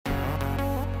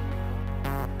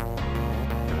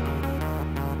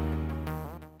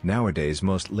Nowadays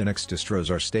most Linux distros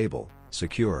are stable,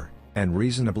 secure, and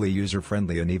reasonably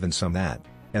user-friendly, and even some that,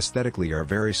 aesthetically, are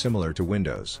very similar to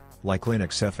Windows, like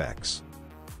LinuxFX.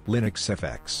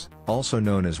 LinuxFX, also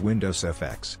known as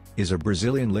Windowsfx, is a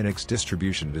Brazilian Linux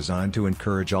distribution designed to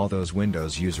encourage all those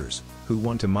Windows users who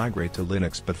want to migrate to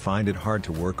Linux but find it hard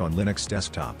to work on Linux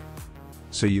desktop.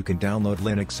 So you can download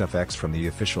LinuxFX from the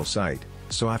official site.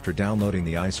 So after downloading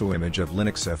the ISO image of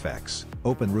LinuxFX,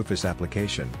 open Rufus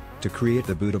application to create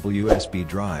the bootable USB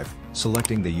drive,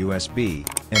 selecting the USB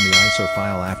and the ISO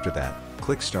file. After that,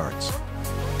 click Starts.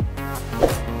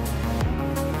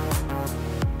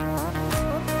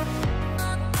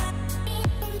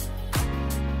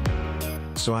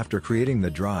 So after creating the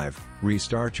drive,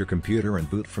 restart your computer and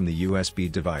boot from the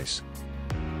USB device.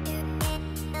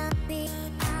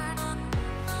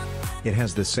 It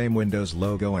has the same Windows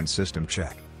logo and system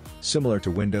check, similar to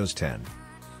Windows 10.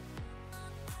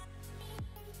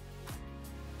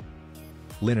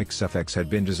 LinuxFX had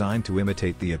been designed to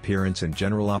imitate the appearance and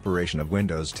general operation of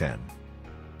Windows 10.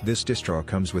 This distro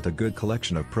comes with a good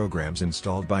collection of programs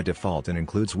installed by default and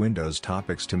includes Windows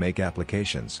topics to make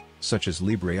applications, such as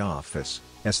LibreOffice,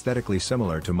 aesthetically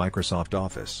similar to Microsoft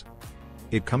Office.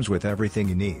 It comes with everything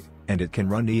you need, and it can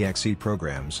run exe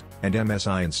programs and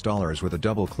MSI installers with a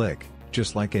double click,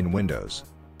 just like in Windows.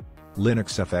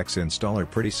 LinuxFX installer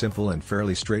pretty simple and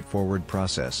fairly straightforward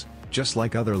process. Just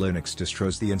like other Linux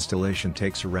distros, the installation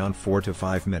takes around 4 to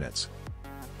 5 minutes.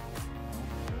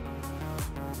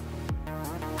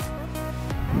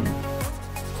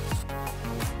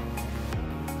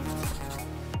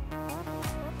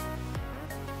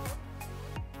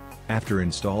 After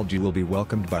installed, you will be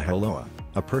welcomed by Helloa,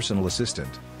 a personal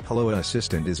assistant. Helloa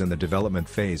Assistant is in the development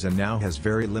phase and now has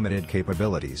very limited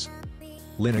capabilities.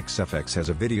 LinuxFX has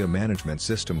a video management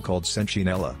system called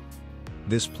Sentinela.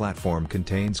 This platform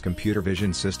contains computer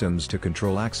vision systems to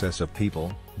control access of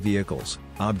people, vehicles,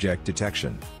 object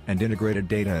detection, and integrated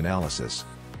data analysis.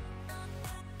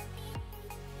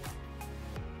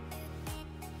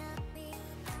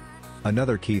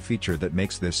 Another key feature that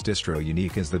makes this distro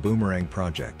unique is the Boomerang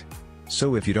project.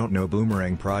 So if you don't know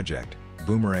Boomerang project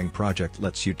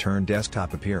lets you turn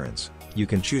desktop appearance. You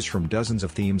can choose from dozens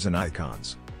of themes and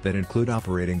icons that include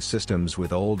operating systems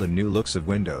with old and new looks of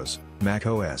Windows, Mac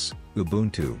OS,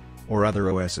 Ubuntu, or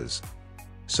other OSs.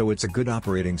 So it's a good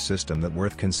operating system that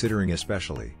worth considering,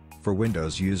 especially for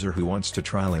Windows user who wants to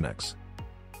try Linux.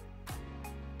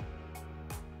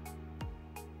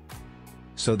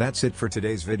 So that's it for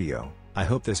today's video. I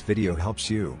hope this video helps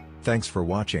you. Thanks for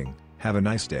watching. Have a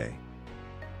nice day.